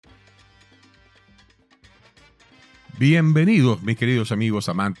Bienvenidos, mis queridos amigos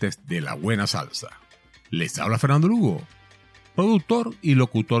amantes de la buena salsa. Les habla Fernando Lugo, productor y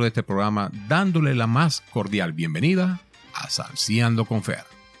locutor de este programa, dándole la más cordial bienvenida a Salseando con Fer.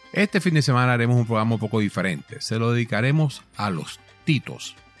 Este fin de semana haremos un programa un poco diferente. Se lo dedicaremos a los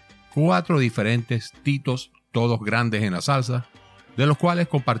Titos. 4 diferentes Titos, todos grandes en la salsa, de los cuales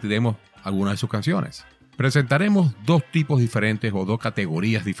compartiremos algunas de sus canciones. Presentaremos 2 tipos diferentes o 2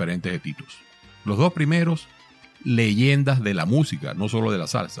 categorías diferentes de Titos. Los 2 primeros, leyendas de la música, no solo de la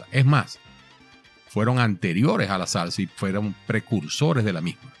salsa. Es más, fueron anteriores a la salsa y fueron precursores de la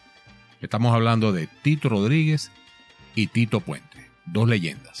misma. Estamos hablando de Tito Rodríguez y Tito Puente, 2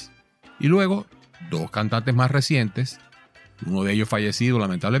 leyendas. Y luego, 2 cantantes más recientes, uno de ellos fallecido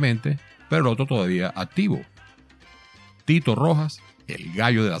lamentablemente, pero el otro todavía activo. Tito Rojas, el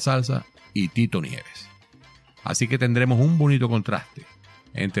gallo de la salsa, y Tito Nieves. Así que tendremos un bonito contraste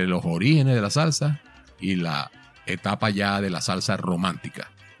entre los orígenes de la salsa y la etapa ya de la salsa romántica,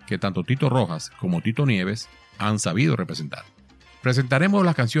 que tanto Tito Rojas como Tito Nieves han sabido representar. Presentaremos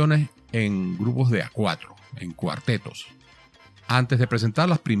las canciones en grupos de A4, en cuartetos. Antes de presentar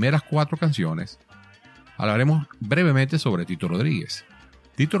las primeras 4 canciones, hablaremos brevemente sobre Tito Rodríguez.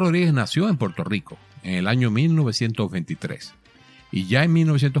 Tito Rodríguez nació en Puerto Rico en el año 1923 y ya en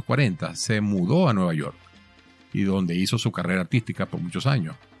 1940 se mudó a Nueva York, y donde hizo su carrera artística por muchos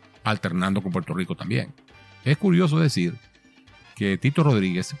años, alternando con Puerto Rico también. Es curioso decir que Tito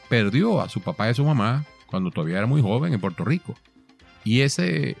Rodríguez perdió a su papá y a su mamá cuando todavía era muy joven en Puerto Rico. Y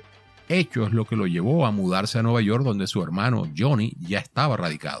ese hecho es lo que lo llevó a mudarse a Nueva York, donde su hermano Johnny ya estaba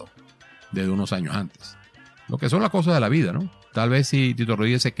radicado desde unos años antes. Lo que son las cosas de la vida, ¿no? Tal vez si Tito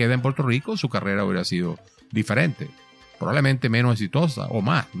Rodríguez se queda en Puerto Rico, su carrera hubiera sido diferente. Probablemente menos exitosa o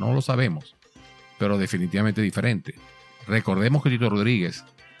más, no lo sabemos. Pero definitivamente diferente. Recordemos que Tito Rodríguez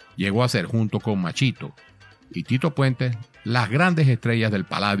llegó a ser, junto con Machito y Tito Puente, las grandes estrellas del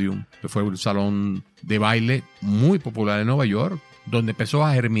Palladium, que fue un salón de baile muy popular en Nueva York, donde empezó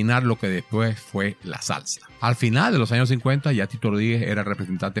a germinar lo que después fue la salsa. Al final de los años 50 ya Tito Rodríguez era el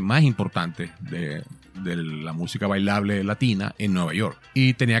representante más importante de la música bailable latina en Nueva York.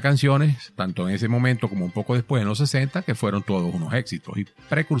 Y tenía canciones, tanto en ese momento como un poco después, en los 60, que fueron todos unos éxitos y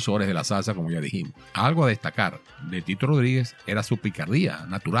precursores de la salsa, como ya dijimos. Algo a destacar de Tito Rodríguez era su picardía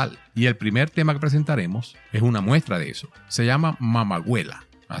natural. Y el primer tema que presentaremos es una muestra de eso. Se llama Mamagüela.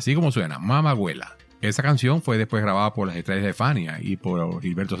 Así como suena, Mamagüela. Esa canción fue después grabada por las estrellas de Fania y por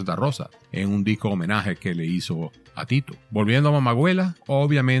Gilberto Santa Rosa en un disco homenaje que le hizo a Tito. Volviendo a Mamagüela,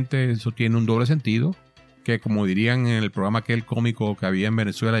 obviamente eso tiene un doble sentido, que como dirían en el programa aquel cómico que había en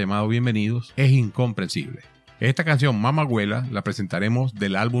Venezuela llamado Bienvenidos, es incomprensible. Esta canción Mamagüela la presentaremos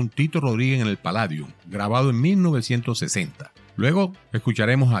del álbum Tito Rodríguez en el Palladium, grabado en 1960. Luego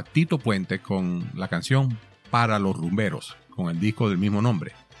escucharemos a Tito Puente con la canción Para los Rumberos, con el disco del mismo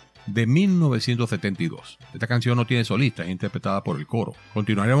nombre, de 1972. Esta canción no tiene solista, es interpretada por el coro.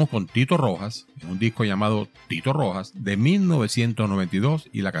 Continuaremos con Tito Rojas, en un disco llamado Tito Rojas, de 1992,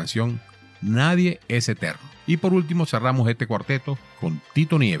 y la canción Nadie es Eterno. Y por último cerramos este cuarteto con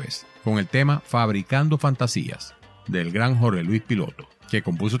Tito Nieves, con el tema Fabricando Fantasías, del gran Jorge Luis Piloto, que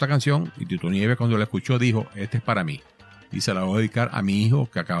compuso esta canción, y Tito Nieves cuando la escuchó dijo: "Este es para mí, y se la voy a dedicar a mi hijo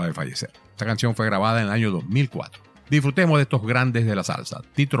que acaba de fallecer". Esta canción fue grabada en el año 2004. Disfrutemos de estos grandes de la salsa: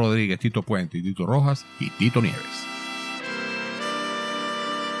 Tito Rodríguez, Tito Puente y Tito Rojas, y Tito Nieves.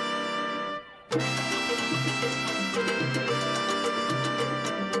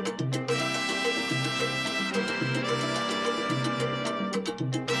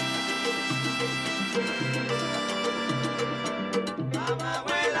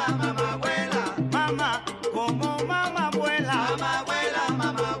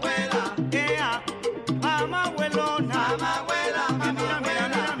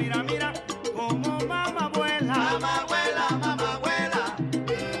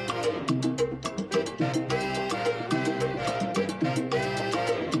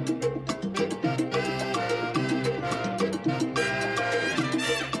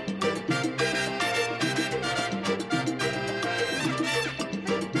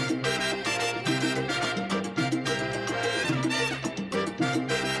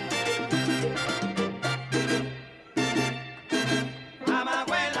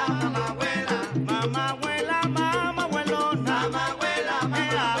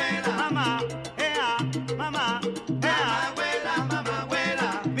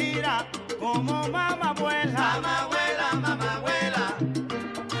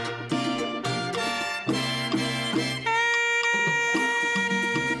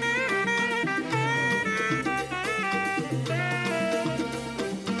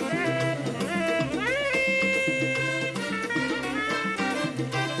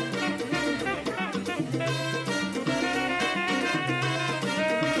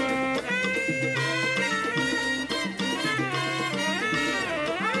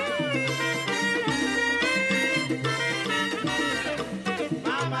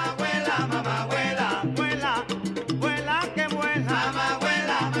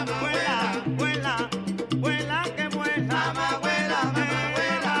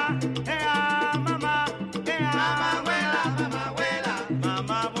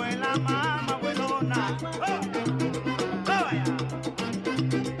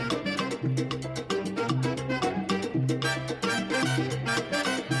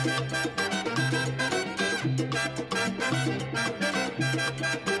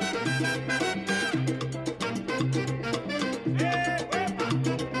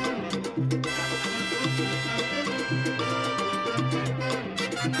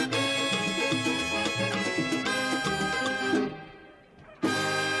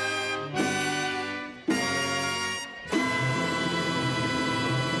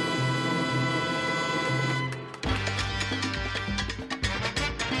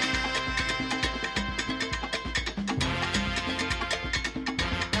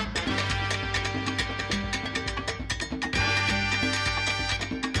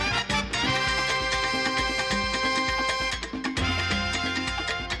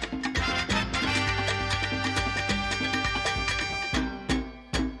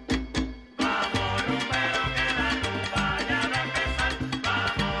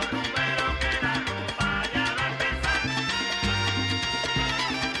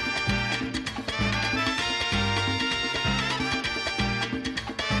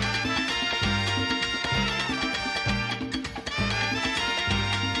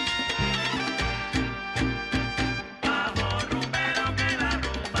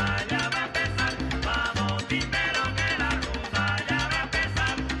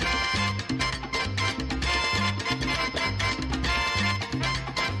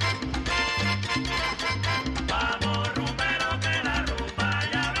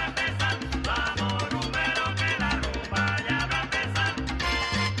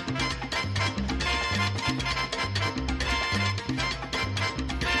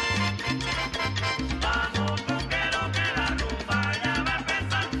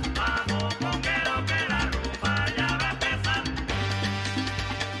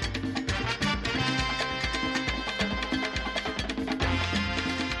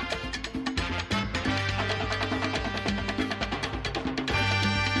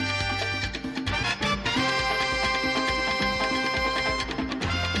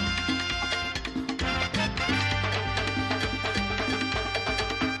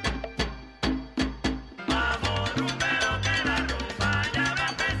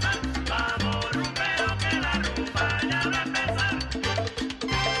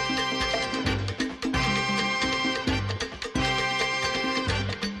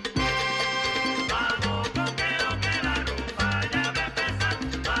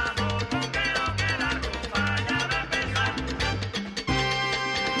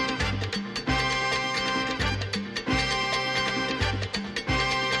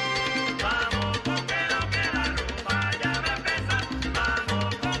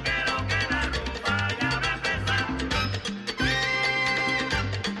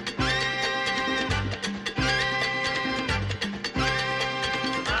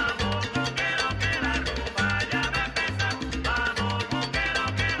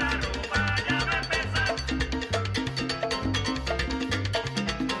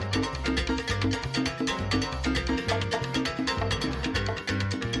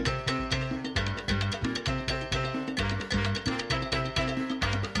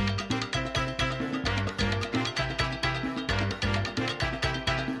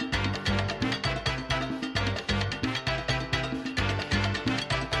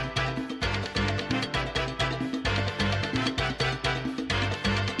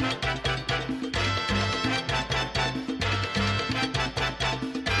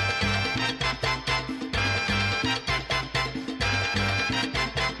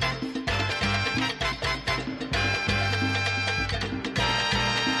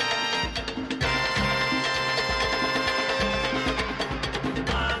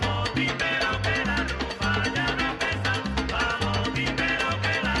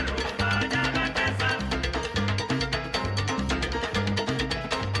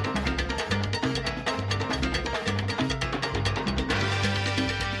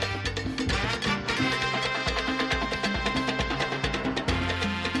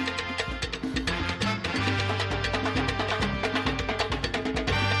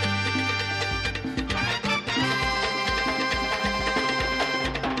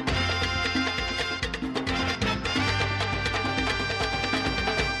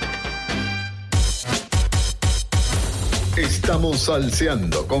 Estamos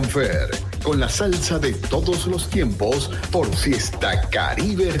salseando con Fer, con la salsa de todos los tiempos por Fiesta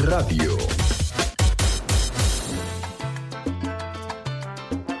Caribe Radio.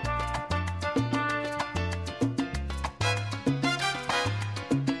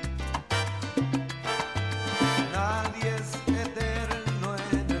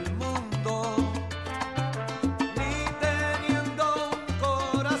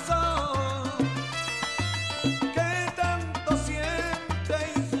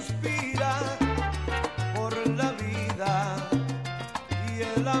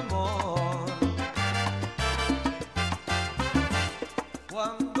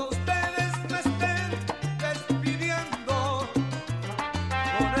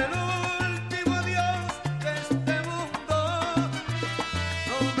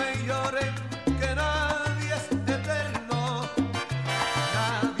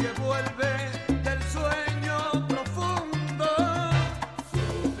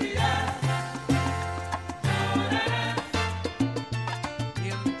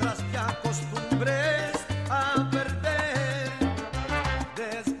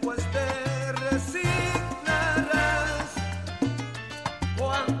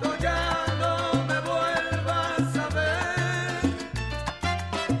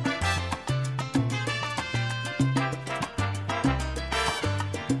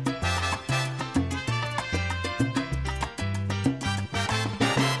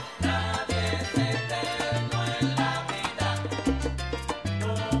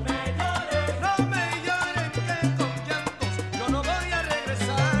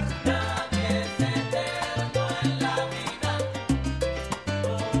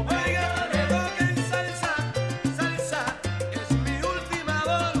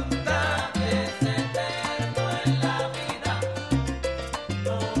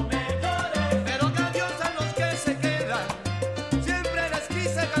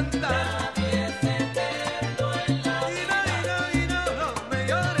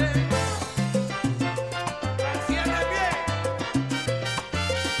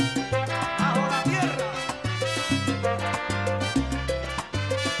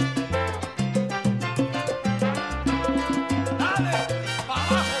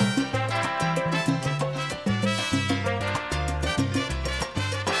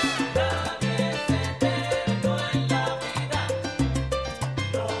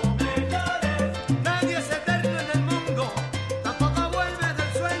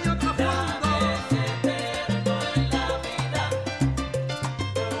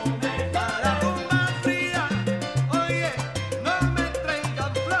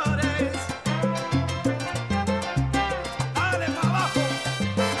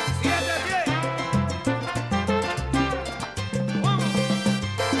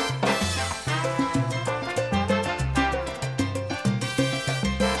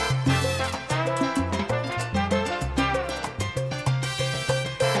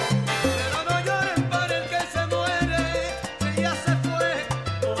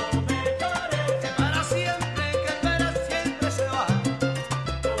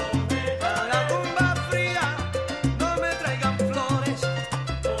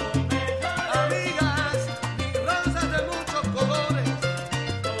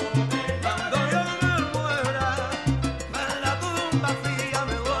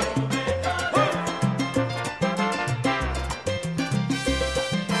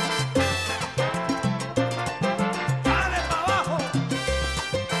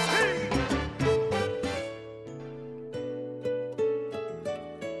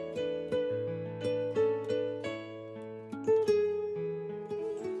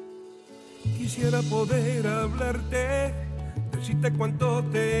 Quisiera poder hablarte, decirte cuánto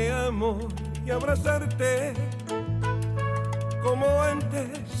te amo y abrazarte como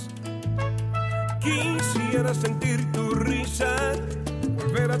antes. Quisiera sentir tu risa,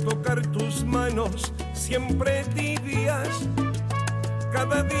 volver a tocar tus manos, siempre tibias,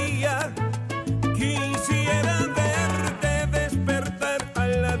 cada día. Quisiera verte despertar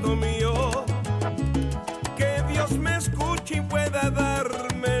al lado mío, que Dios me escuche y pueda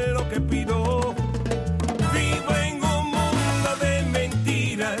darme lo que pido. Vivo en un mundo de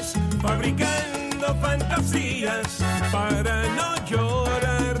mentiras, fabricando fantasías para no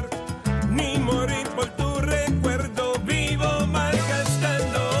llorar ni morir por tu recuerdo. Vivo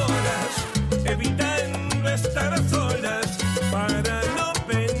malgastando horas, evitando estar a solas para no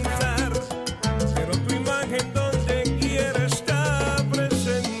pensar, pero tu imagen donde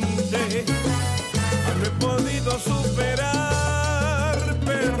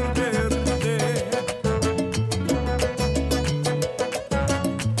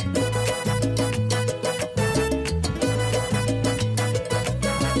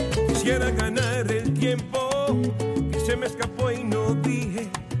Quisiera ganar el tiempo que se me escapó y no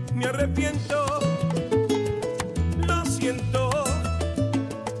dije. Me arrepiento, lo siento.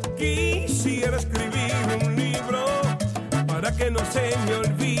 Quisiera escribir un libro para que no se me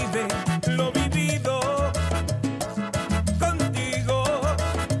olvide lo vivido contigo.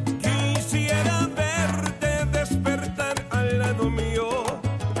 Quisiera verte despertar al lado mío,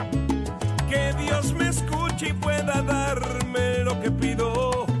 que Dios me escuche y pueda darme lo que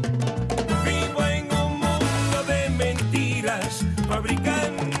pido. Vivo en un mundo de mentiras,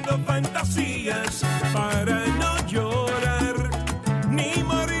 fabricando fantasías para no llorar ni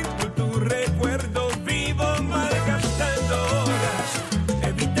morir por tu recuerdo. Vivo malgastando horas,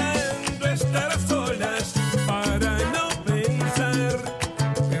 evitando estar a solas para no pensar,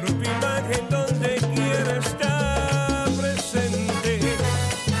 pero tu imagen donde quiera está presente.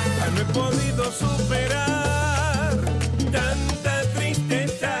 Ya no he podido superar tanta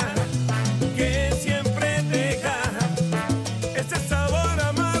tristeza que siempre deja ese sabor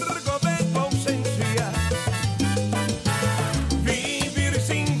amargo de tu ausencia. Vivir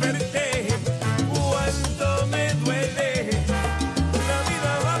sin verte cuánto me duele. La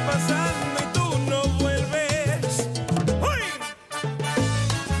vida va pasando y tú no vuelves. ¡Uy!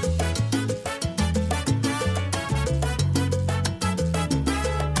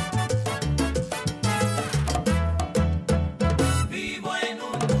 Vivo en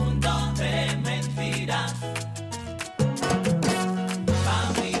un mundo de mentiras,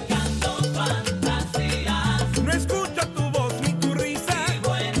 fabricando fantasías. No escucho tu voz ni tu risa.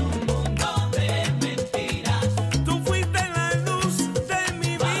 Vivo en un mundo de mentiras, Tú fuiste la luz de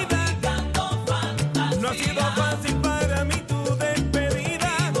mi vida. fabricando fantasías. No ha sido fácil para mí tu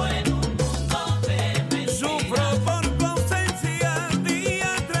despedida. Vivo en un mundo de mentiras, Sufro por tu ausencia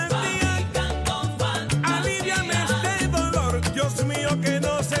día tras día. fabricando fantasías. Aliviame este dolor, Dios mío, que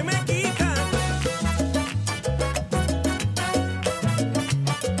no se me quita.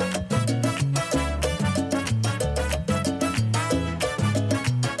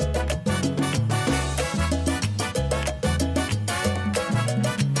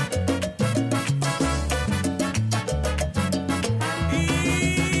 Y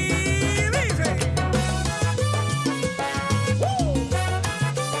dice,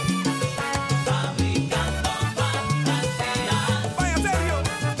 Fabricando fantasías. vaya Sergio.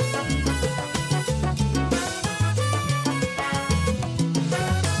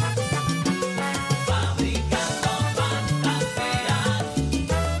 Fabricando fantasías.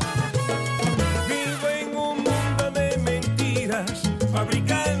 Vivo en un mundo de mentiras,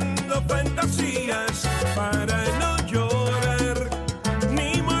 fabricando fantasías para no llorar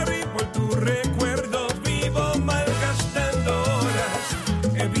ni morir por tu recuerdo. Vivo malgastando horas,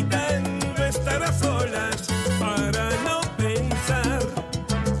 evitando estar a solas para no pensar,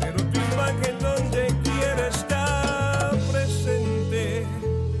 pero tu imagen donde quiera está presente.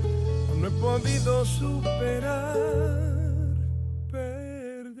 No he podido superar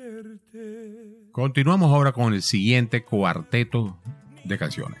perderte. Continuamos ahora con el siguiente cuarteto de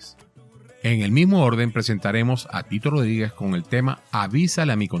canciones. En el mismo orden presentaremos a Tito Rodríguez con el tema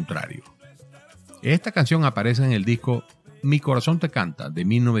Avísale a mi contrario. Esta canción aparece en el disco Mi corazón te canta de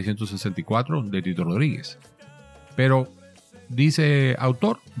 1964 de Tito Rodríguez, pero dice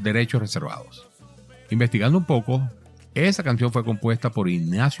autor derechos reservados. Investigando un poco, esa canción fue compuesta por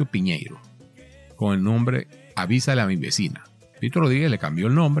Ignacio Piñeiro con el nombre Avísale a mi vecina. Tito Rodríguez le cambió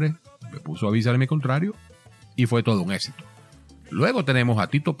el nombre, le puso Avísale a mi contrario y fue todo un éxito. Luego tenemos a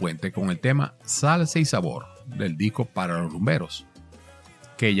Tito Puente con el tema Salsa y Sabor del disco Para los Rumberos,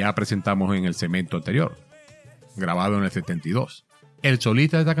 que ya presentamos en el segmento anterior, grabado en el 72. El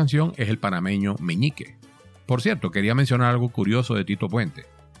solista de esta canción es el panameño Meñique. Por cierto, quería mencionar algo curioso de Tito Puente.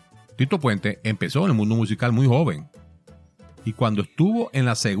 Tito Puente empezó en el mundo musical muy joven, y cuando estuvo en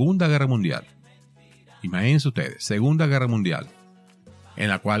la Segunda Guerra Mundial, imagínense ustedes, Segunda Guerra Mundial, en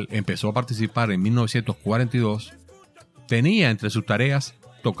la cual empezó a participar en 1942, tenía entre sus tareas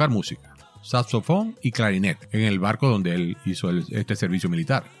tocar música, saxofón y clarinete en el barco donde él hizo este servicio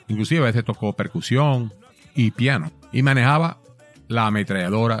militar. Inclusive a veces tocó percusión y piano y manejaba la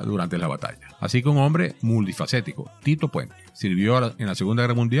ametralladora durante la batalla. Así que un hombre multifacético, Tito Puente, sirvió en la Segunda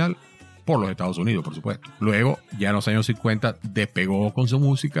Guerra Mundial por los Estados Unidos, por supuesto. Luego, ya en los años 50, despegó con su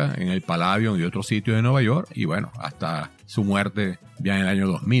música en el Palladium y otros sitios de Nueva York, y bueno, hasta su muerte ya en el año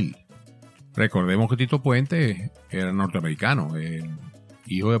 2000. Recordemos que Tito Puente era norteamericano,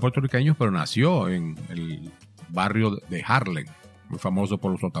 hijo de puertorriqueños, pero nació en el barrio de Harlem, muy famoso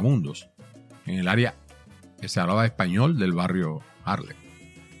por los trotamundos, en el área que se hablaba español del barrio Harlem.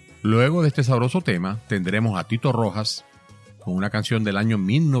 Luego de este sabroso tema, tendremos a Tito Rojas con una canción del año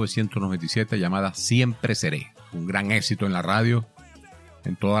 1997 llamada Siempre Seré. Un gran éxito en la radio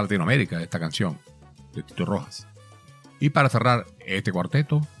en toda Latinoamérica esta canción de Titos Rojas. Y para cerrar este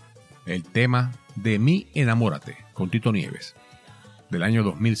cuarteto, el tema De mí enamórate con Tito Nieves del año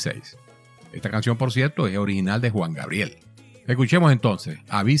 2006. Esta canción, por cierto, es original de Juan Gabriel. Escuchemos entonces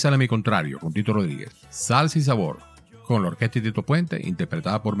Avísale a mi contrario con Tito Rodríguez, Salsa y Sabor con la orquesta de Tito Puente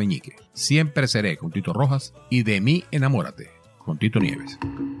interpretada por Meñique, Siempre Seré con Tito Rojas y De mí enamórate con Tito Nieves.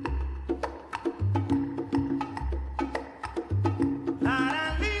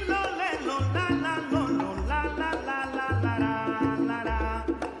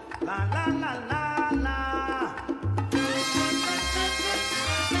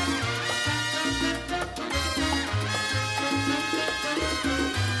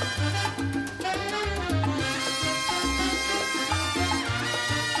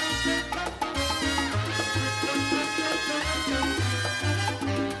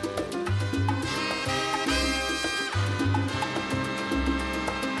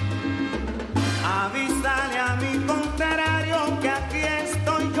 Avísale a mi contrario que aquí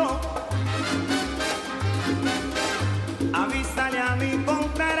estoy yo. Avísale a mi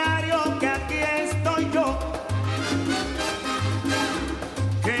contrario que aquí estoy yo.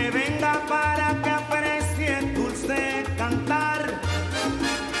 Que venga para que aprecie el dulce cantar.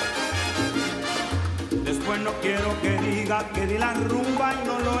 Después no quiero que diga que di la rumba y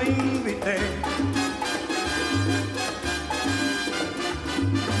no lo invité.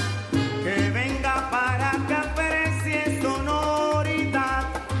 Para que aprecie sonoridad.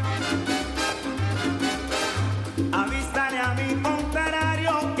 Avísale a mi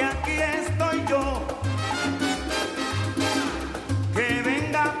contrario que aquí estoy yo. Que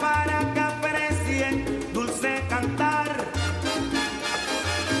venga para que aprecie dulce cantar.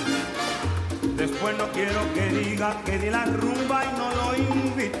 Después no quiero que diga que di la rumba y no lo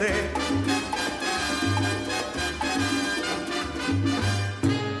invité.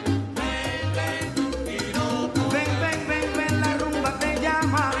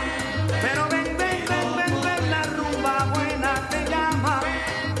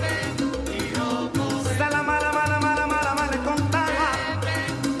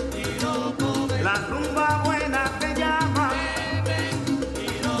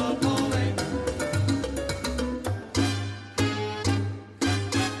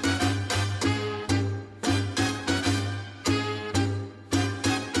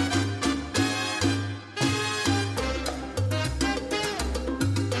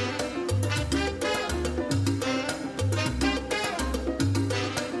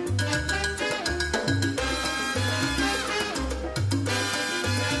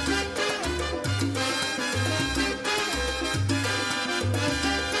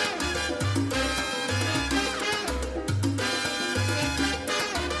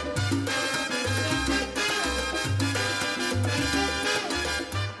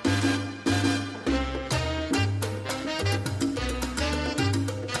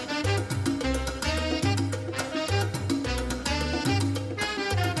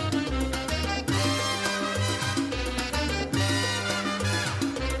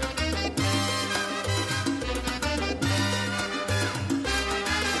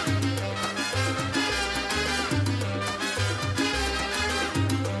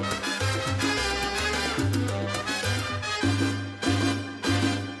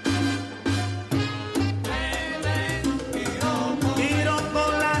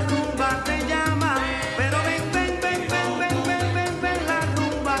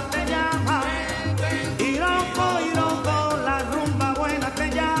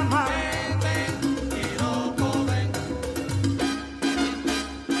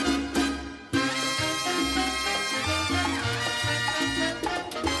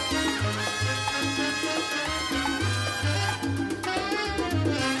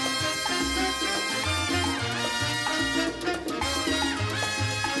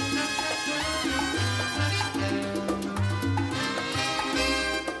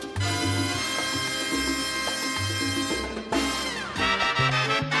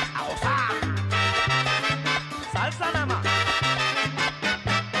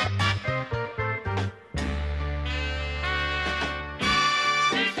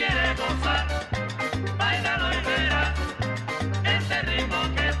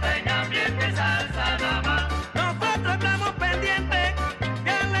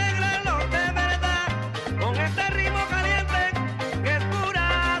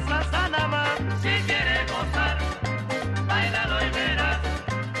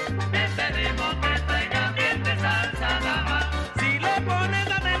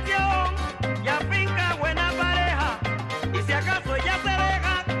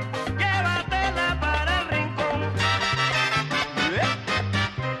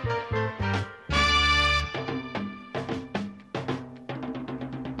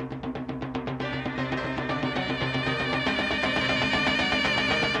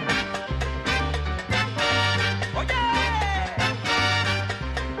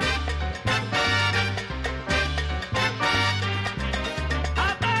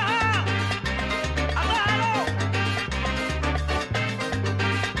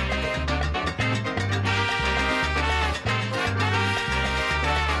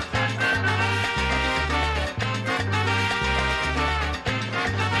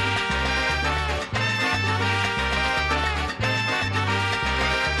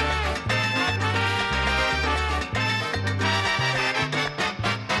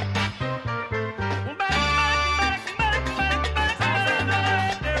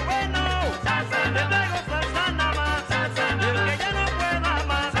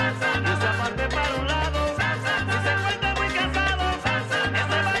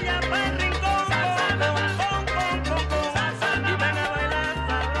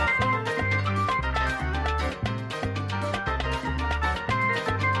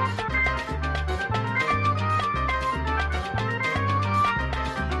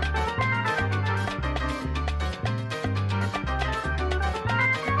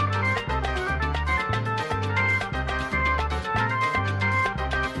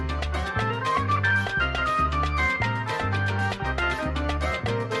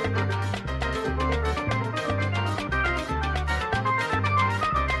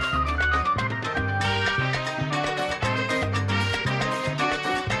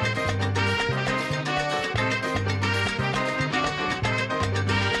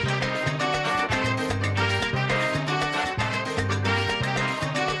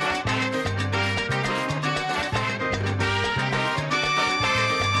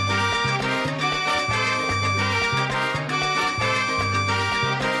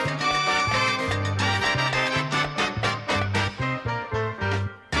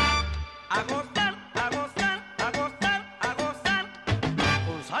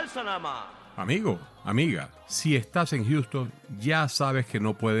 salsa nada más. Amigo, amiga, si estás en Houston, ya sabes que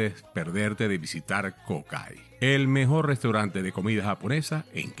no puedes perderte de visitar Kokai, el mejor restaurante de comida japonesa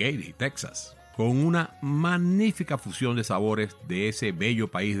en Katy, Texas, con una magnífica fusión de sabores de ese bello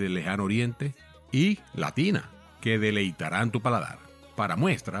país del lejano oriente y latina, que deleitarán tu paladar. Para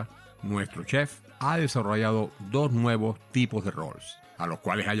muestra, nuestro chef ha desarrollado 2 nuevos tipos de rolls, a los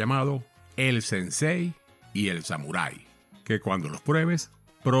cuales ha llamado el Sensei y el Samurai, que cuando los pruebes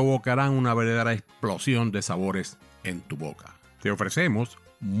provocarán una verdadera explosión de sabores en tu boca. Te ofrecemos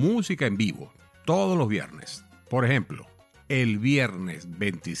música en vivo todos los viernes. Por ejemplo, el viernes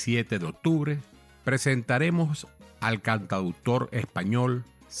 27 de octubre presentaremos al cantautor español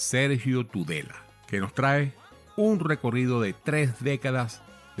Sergio Tudela, que nos trae un recorrido de 3 décadas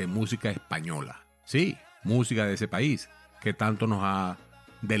de música española. Sí, música de ese país que tanto nos ha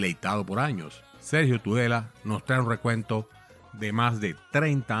deleitado por años. Sergio Tudela nos trae un recuento de más de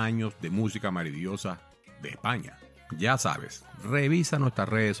 30 años de música maravillosa de España. Ya sabes, revisa nuestras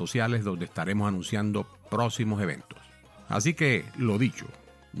redes sociales donde estaremos anunciando próximos eventos. Así que, lo dicho,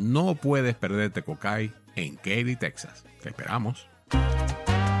 no puedes perderte Kokai en Katy, Texas. Te esperamos.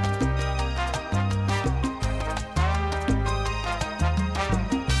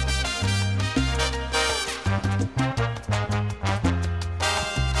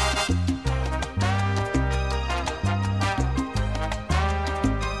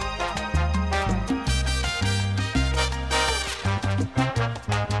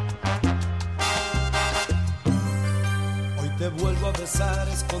 Te vuelvo a besar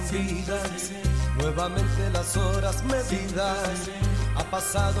escondidas, nuevamente las horas medidas. Ha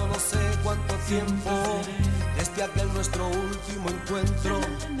pasado no sé cuánto tiempo desde aquel nuestro último encuentro.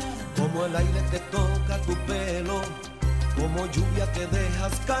 Como el aire que toca tu pelo, como lluvia que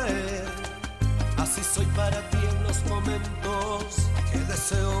dejas caer. Así soy para ti en los momentos que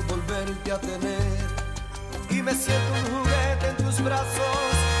deseo volverte a tener. Y me siento un juguete en tus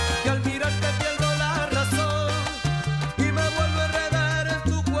brazos, que al mirarte pierdo la razón.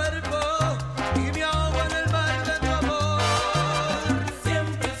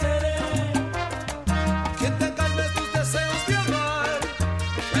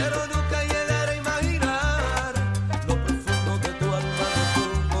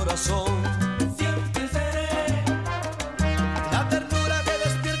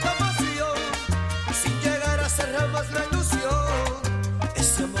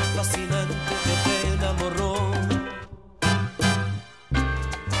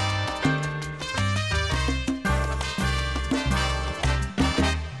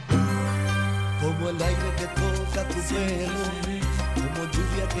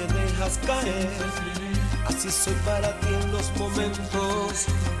 Caer. Así soy para ti en los momentos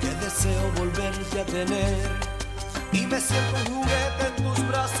que deseo volverte a tener. Y me siento un juguete en tus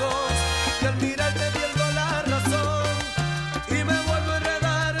brazos, que al mirarte pierdo la razón. Y me vuelvo a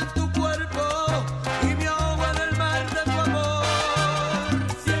enredar en tu cuerpo, y me ahogo en el mar de tu amor.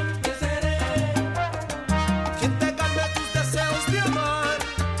 Siempre seré quien te calme tus deseos de amar,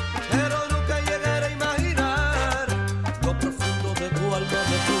 pero nunca llegaré a imaginar lo profundo de tu alma,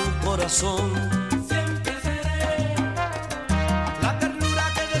 de tu corazón. Siempre seré la ternura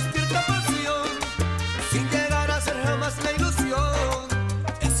que despierta pasión, sin llegar a ser jamás la ilusión,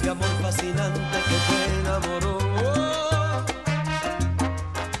 ese amor fascinante que te enamoró.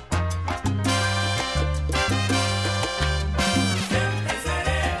 Siempre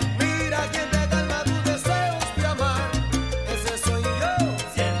seré, mira quien te calma tus deseos de amar, ese soy yo.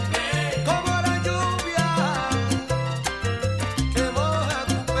 Siempre, como la lluvia que moja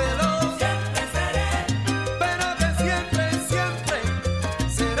tu pelo. Siempre seré, pero que siempre, siempre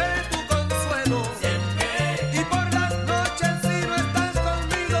seré tu consuelo. Siempre, y por las noches si no estás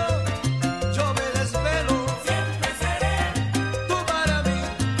conmigo, yo me desvelo. Siempre seré,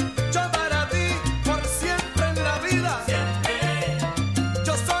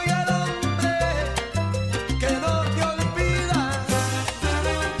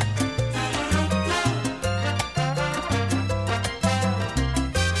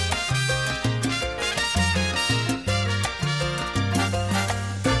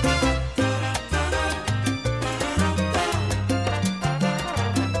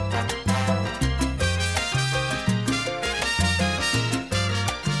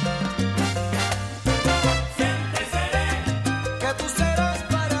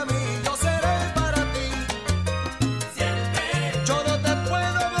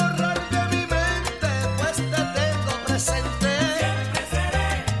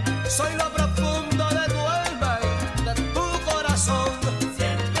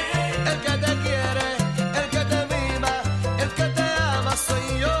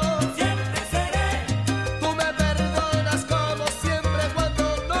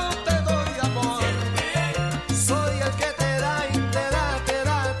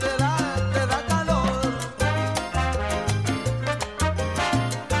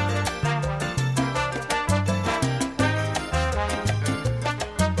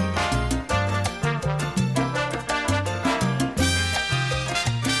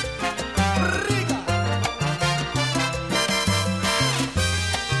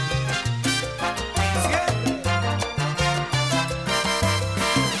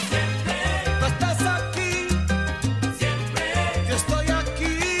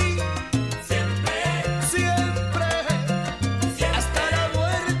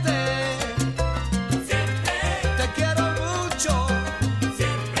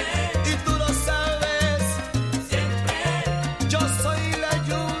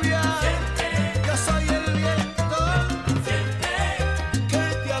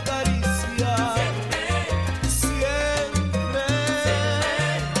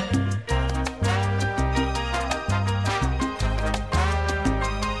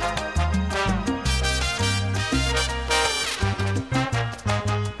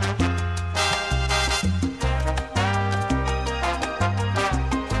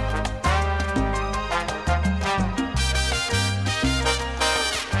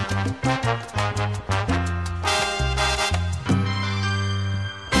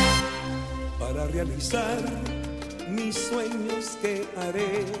 para realizar mis sueños que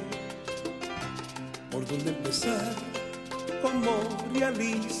haré. ¿Por dónde empezar? ¿Cómo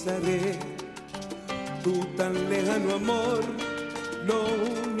realizaré tu tan lejano amor? Lo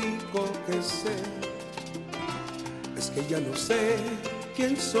único que sé es que ya no sé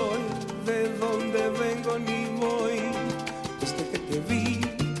quién soy, de dónde vengo ni voy. Desde que te vi,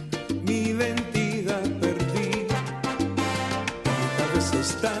 mi identidad perdí. A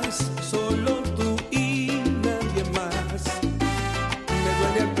veces estás solo tú y nadie más. Me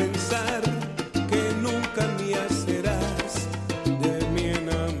duele al pensar que nunca mía serás. De mi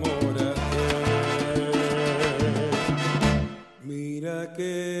enamorada. Mira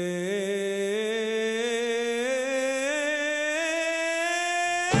que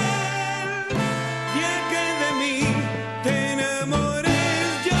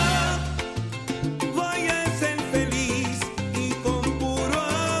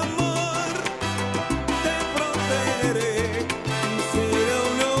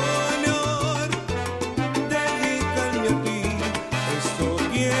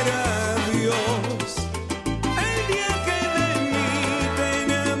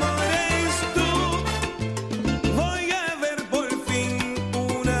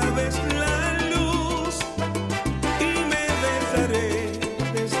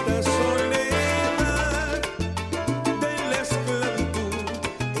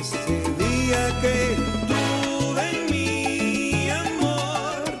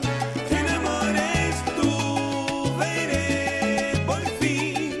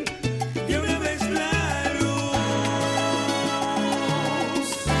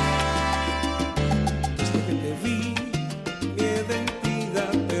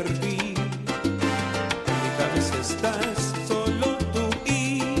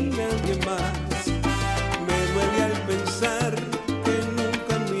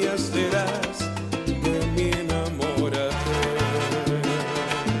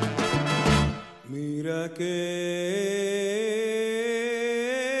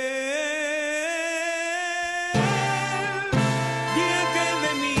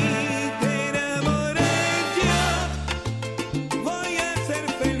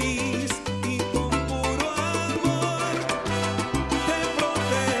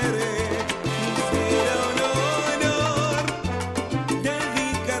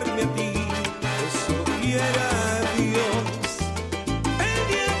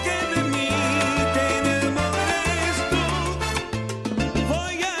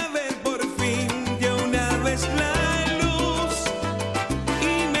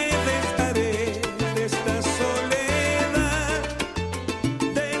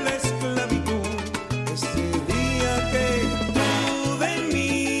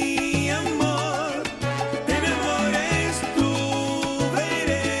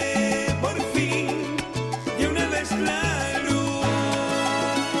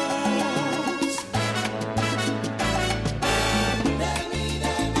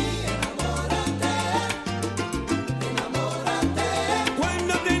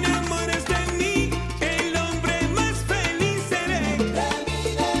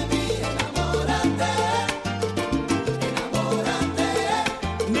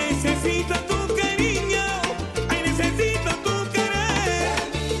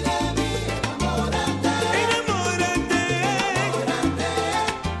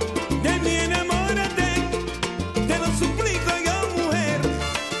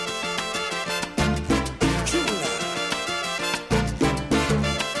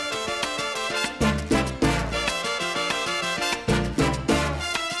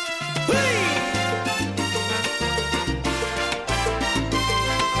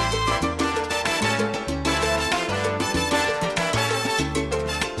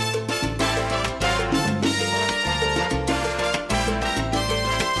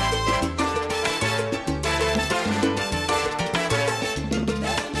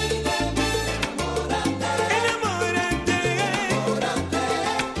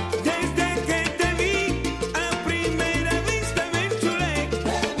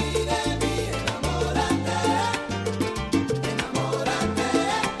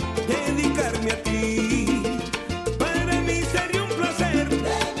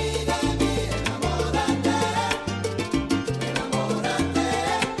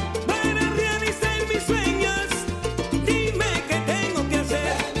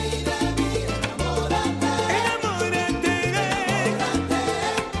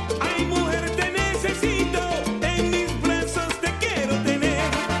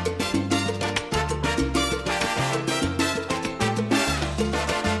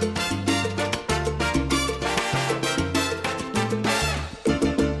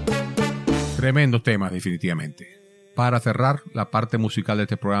Tremendos temas, definitivamente. Para cerrar la parte musical de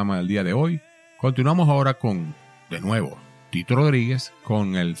este programa del día de hoy, continuamos ahora con, de nuevo, Tito Rodríguez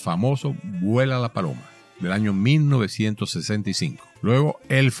con el famoso Vuela la Paloma del año 1965. Luego,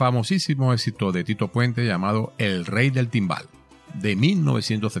 el famosísimo éxito de Tito Puente llamado El Rey del Timbal de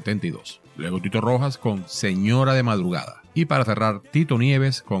 1972. Luego Tito Rojas con Señora de Madrugada. Y para cerrar, Tito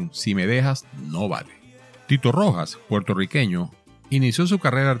Nieves con Si me dejas, no vale. Tito Rojas, puertorriqueño, inició su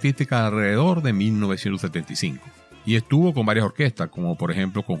carrera artística alrededor de 1975 y estuvo con varias orquestas, como por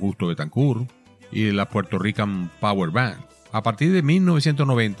ejemplo con Justo Betancourt y la Puerto Rican Power Band. A partir de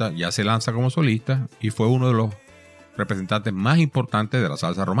 1990 ya se lanza como solista y fue uno de los representantes más importantes de la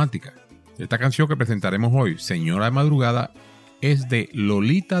salsa romántica. Esta canción que presentaremos hoy, Señora de Madrugada, es de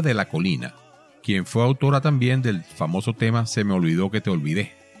Lolita de la Colina, quien fue autora también del famoso tema Se me olvidó que te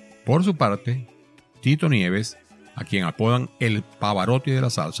olvidé. Por su parte, Tito Nieves, a quien apodan el Pavarotti de la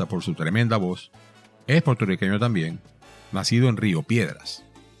salsa por su tremenda voz, es puertorriqueño también, nacido en Río Piedras.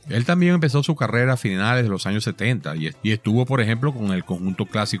 Él también empezó su carrera a finales de los años 70 y estuvo, por ejemplo, con el conjunto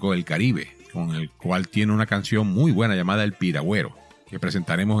clásico del Caribe, con el cual tiene una canción muy buena llamada El Piragüero, que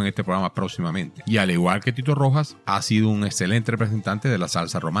presentaremos en este programa próximamente. Y al igual que Tito Rojas, ha sido un excelente representante de la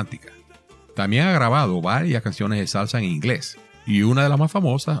salsa romántica. También ha grabado varias canciones de salsa en inglés, y una de las más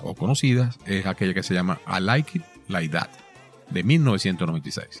famosas o conocidas es aquella que se llama I Like It Like That, de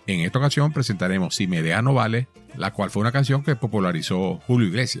 1996. En esta ocasión presentaremos Si me dejas no vale, la cual fue una canción que popularizó Julio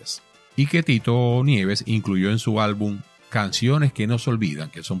Iglesias y que Tito Nieves incluyó en su álbum Canciones que no se olvidan,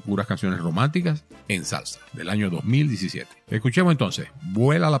 que son puras canciones románticas en salsa, del año 2017. Escuchemos entonces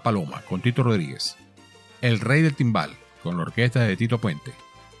Vuela la Paloma con Tito Rodríguez, El Rey del Timbal con la orquesta de Tito Puente,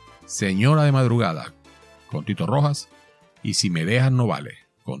 Señora de Madrugada con Tito Rojas y Si me dejas no vale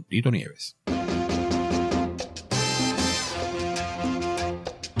con Tito Nieves.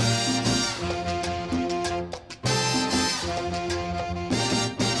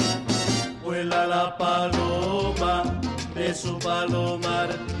 Vuela la paloma de su palomar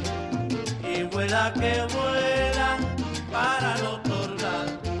y vuela que vuela para no tornar.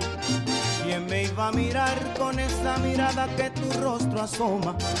 ¿Quién me iba a mirar con esa mirada que tu rostro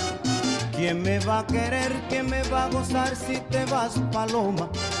asoma? ¿Quién me va a querer, quién me va a gozar si te vas, paloma?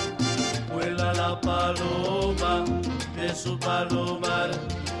 Vuela la paloma de su palomar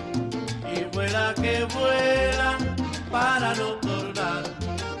y vuela que vuela para no tornar.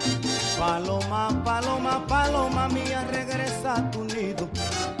 Paloma, paloma, paloma mía, regresa a tu nido,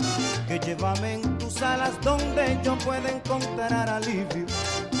 que llévame en tus alas donde yo pueda encontrar alivio.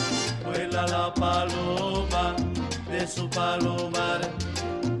 Vuela la paloma de su palomar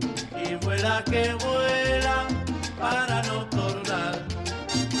y vuela que vuela para no tornar.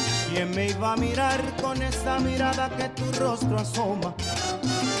 ¿Quién me iba a mirar con esa mirada que tu rostro asoma?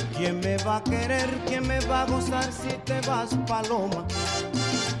 ¿Quién me va a querer, quién me va a gozar si te vas, paloma?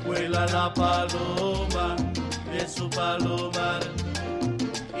 Vuela la paloma de su palomar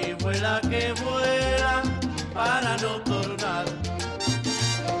y vuela que vuela para no tornar.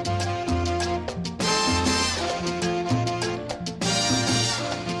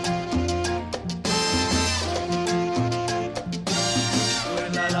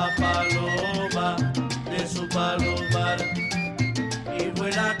 Vuela la paloma de su palomar y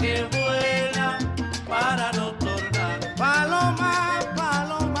vuela que vuela para no tornar. Paloma,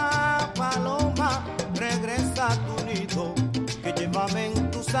 paloma, paloma, regresa a tu nido, que llévame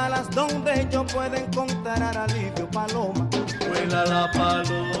en tus alas donde yo pueda encontrar alivio. Paloma, vuela la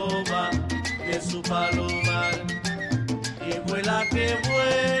paloma de su palomar y vuela que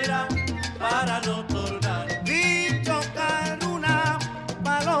vuela para no tornar. Vi chocar una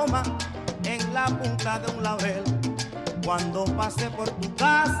paloma en la punta de un laurel. Cuando pasé por tu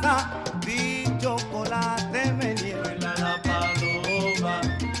casa, vi chocolate meniel. Vuela la paloma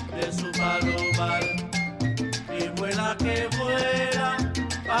de su palomar y vuela que vuela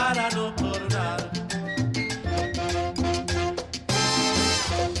para no tornar.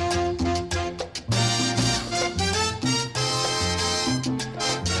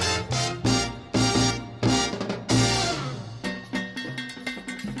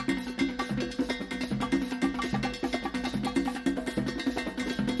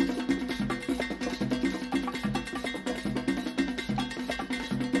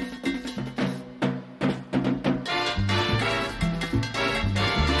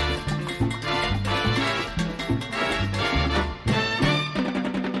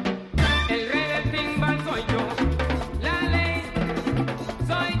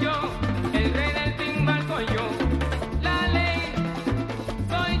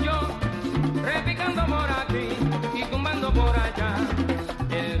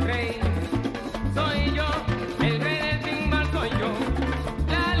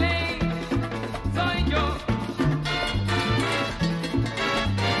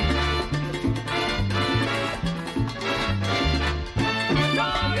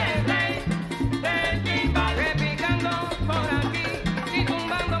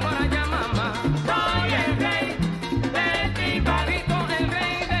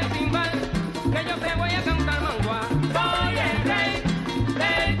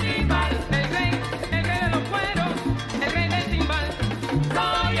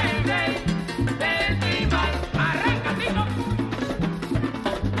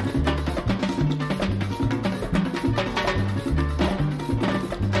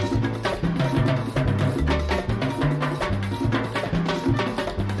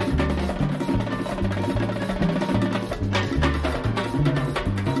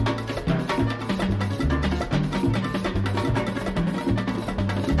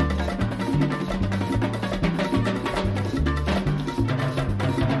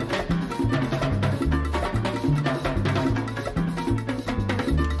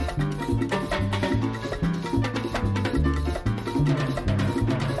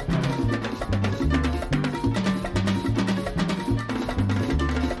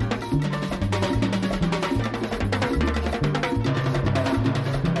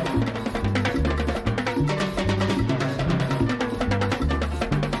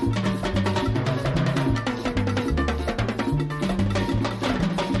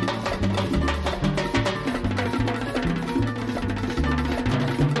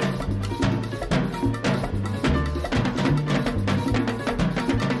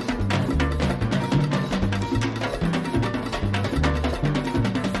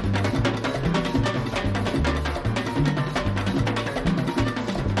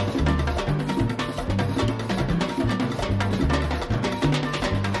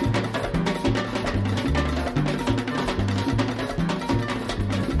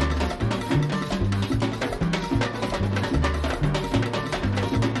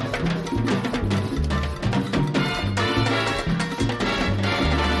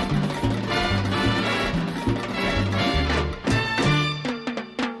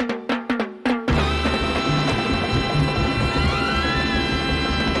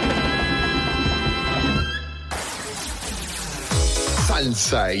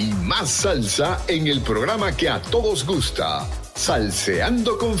 salsa y más salsa en el programa que a todos gusta.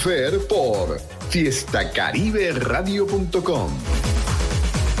 Salseando con Fer por fiestacariberadio.com.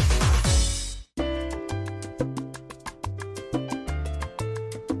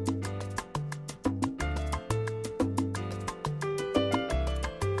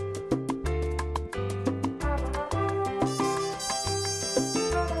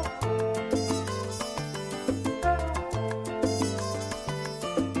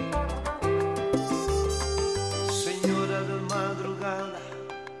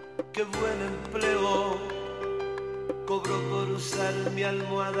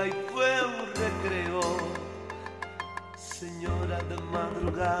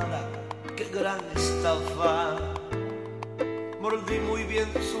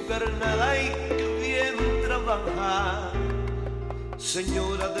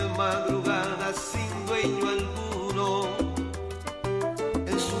 Señora de madrugada sin dueño alguno,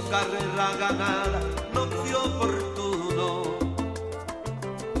 en su carrera ganada no fue oportuno.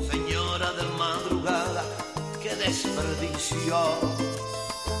 Señora de madrugada, qué desperdicio,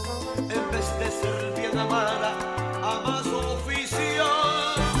 en vez de ser bien amada, ama su oficio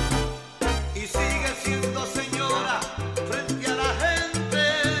y sigue siendo señora frente a la gente.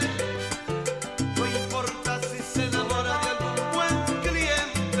 No importa si se enamora de algún buen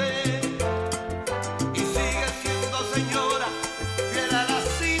cliente y sigue siendo señora fiel a la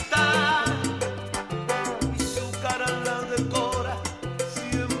cita y su cara la decora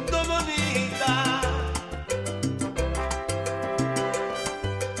siendo bonita.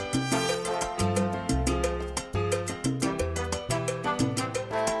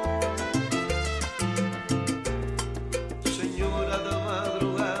 Señora de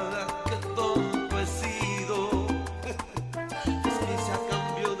madrugada, qué tonto he sido. Es que se a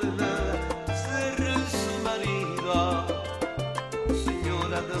cambio de nada ser su marido.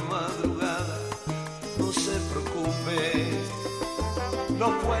 Señora de madrugada, no se preocupe, no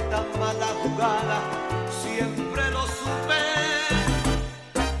fue tan mala jugada, siempre lo supe.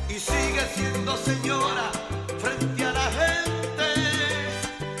 Y sigue siendo señora frente a la gente.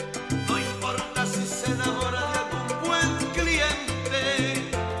 No importa si se enamora de algún buen cliente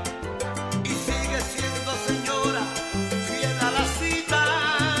y sigue siendo señora fiel a la cita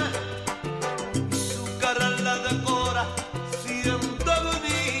y su cara la decora siendo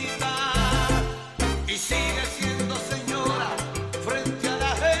bonita. Y sigue siendo señora frente a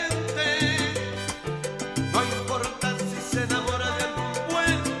la gente. No importa si se enamora de algún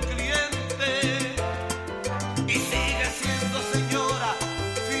buen cliente y sigue siendo señora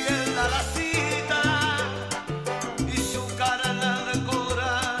fiel a la cita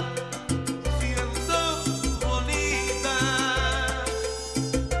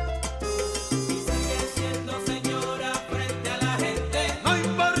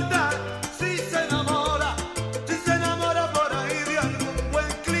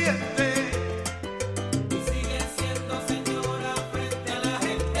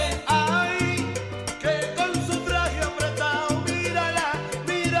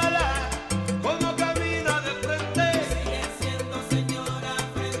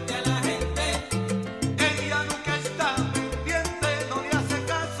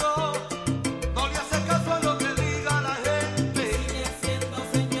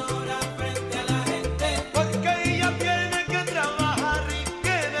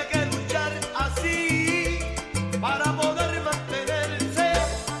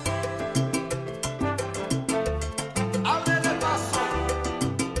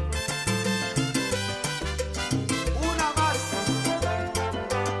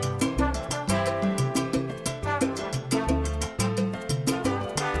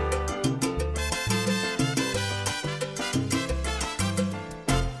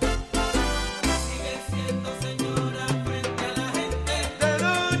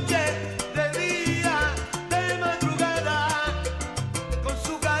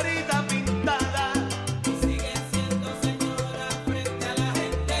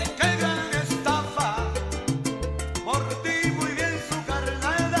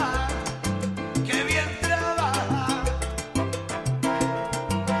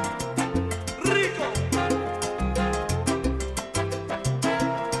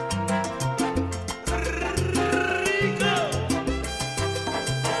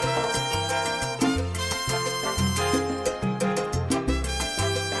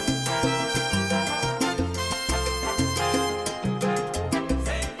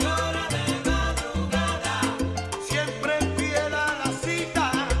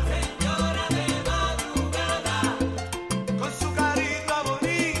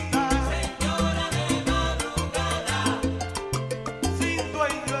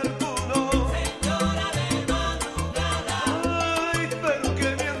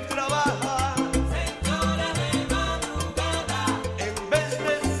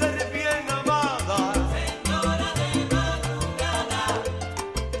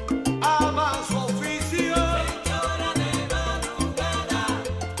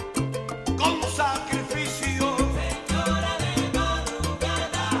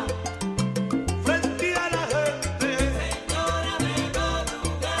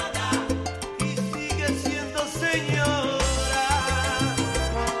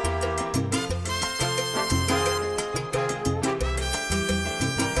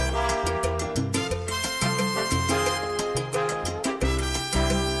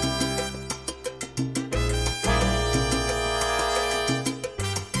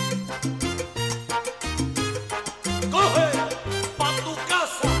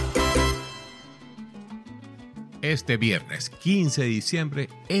Este viernes 15 de diciembre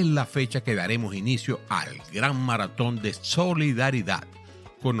es la fecha que daremos inicio al gran maratón de solidaridad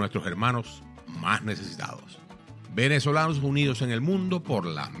con nuestros hermanos más necesitados. Venezolanos unidos en el mundo por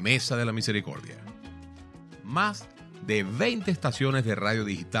la Mesa de la Misericordia. Más de 20 estaciones de radio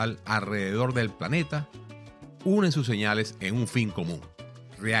digital alrededor del planeta unen sus señales en un fin común: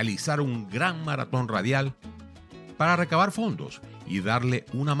 realizar un gran maratón radial para recabar fondos y darle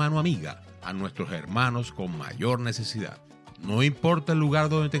una mano amiga a nuestros hermanos con mayor necesidad. No importa el lugar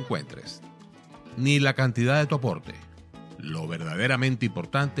donde te encuentres, ni la cantidad de tu aporte. Lo verdaderamente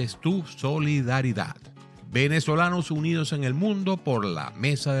importante es tu solidaridad. Venezolanos unidos en el mundo por la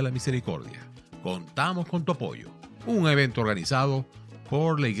Mesa de la Misericordia. Contamos con tu apoyo. Un evento organizado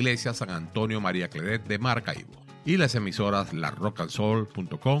por la Iglesia San Antonio María Claret de Maracaibo y las emisoras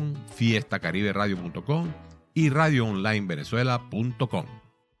larrocansol.com, fiestacariberadio.com y radioonlinevenezuela.com.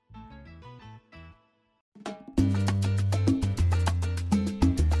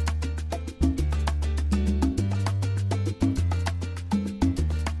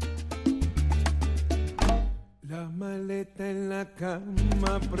 La maleta en la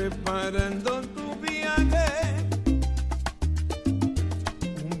cama preparando tu viaje,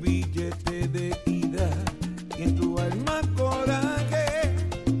 un billete de ida y en tu alma coraje,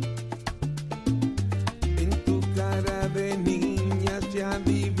 en tu cara de niña se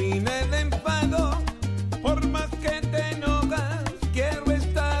adivina el enfado, por más que te enojas quiero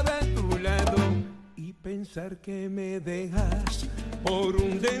estar a tu lado y pensar que me dejas por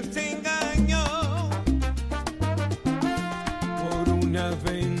un desengaño, una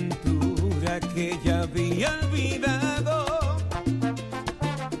aventura que ya había olvidado.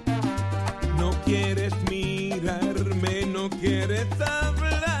 No quieres mirarme, no quieres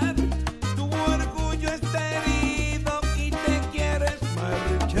hablar, tu orgullo está herido y te quieres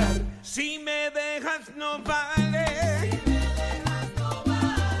marchar. Si me dejas no vale,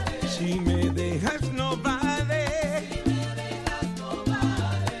 si me dejas no vale,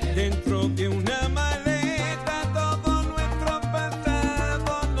 dentro de una maleta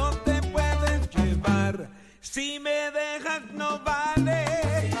si me dejas no vale,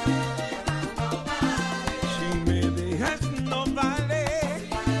 si me dejas no vale,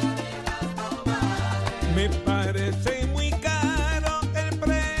 me parece muy caro el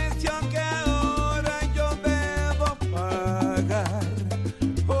precio que ahora yo debo pagar.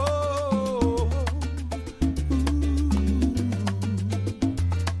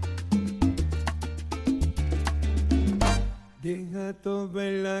 Deja todo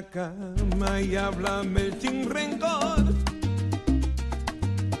en la cama y háblame sin rencor.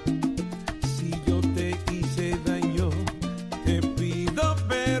 Si yo te hice daño, te pido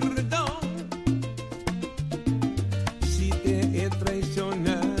perdón. Si te he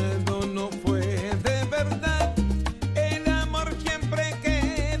traicionado, no fue de verdad. El amor siempre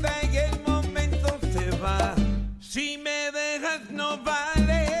queda y el momento se va. Si me dejas no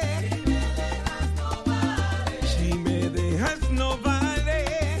vale, no vale,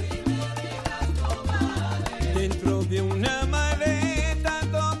 dentro de una maleta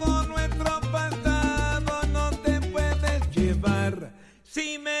todo nuestro pasado no te puedes llevar.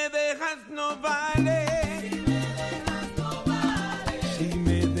 Si me dejas no vale, si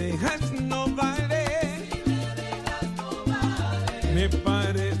me dejas no vale, me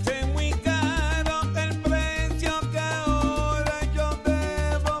parece muy caro el precio que ahora yo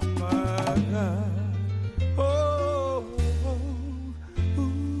debo pagar.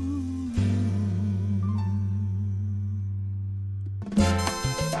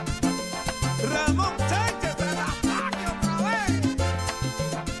 Ramón Sánchez de la Faca otra vez.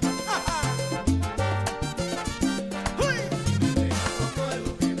 No puedo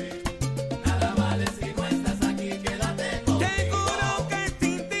vivir, nada vale si no estás aquí, quédate conmigo. Seguro que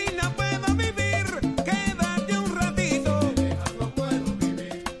sin ti no puedo vivir, quédate un ratito. No puedo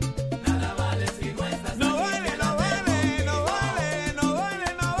vivir, nada vale si no estás No aquí, vale, no quédate vale, no conmigo. vale, no vale,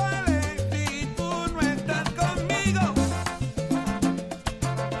 no vale si tú no estás conmigo.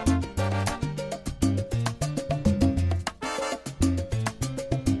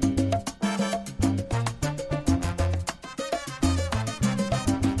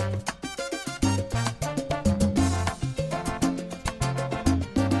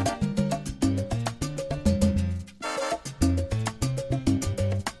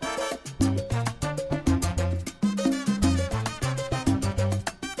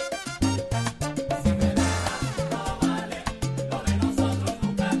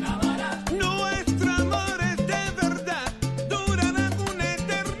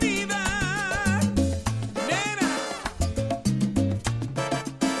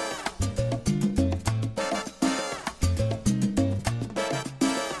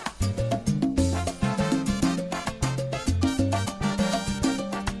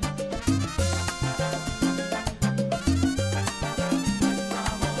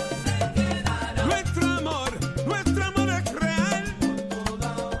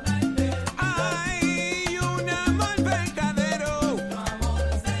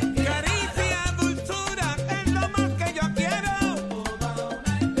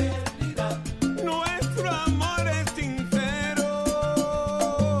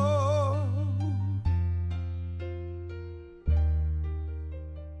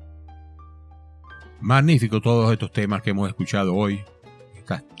 Magnífico todos estos temas que hemos escuchado hoy.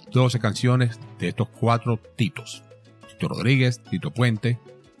 Estas 12 canciones de estos 4 Titos. Tito Rodríguez, Tito Puente,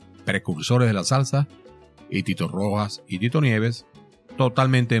 precursores de la salsa, y Tito Rojas y Tito Nieves,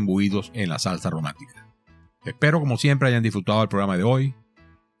 totalmente imbuidos en la salsa romántica. Espero como siempre hayan disfrutado del programa de hoy,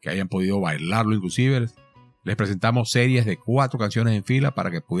 que hayan podido bailarlo inclusive. Les presentamos series de 4 canciones en fila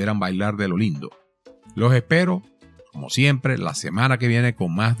para que pudieran bailar de lo lindo. Los espero, como siempre, la semana que viene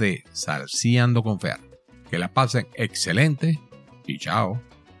con más de Salseando con Fer. Que la pasen excelente y chao.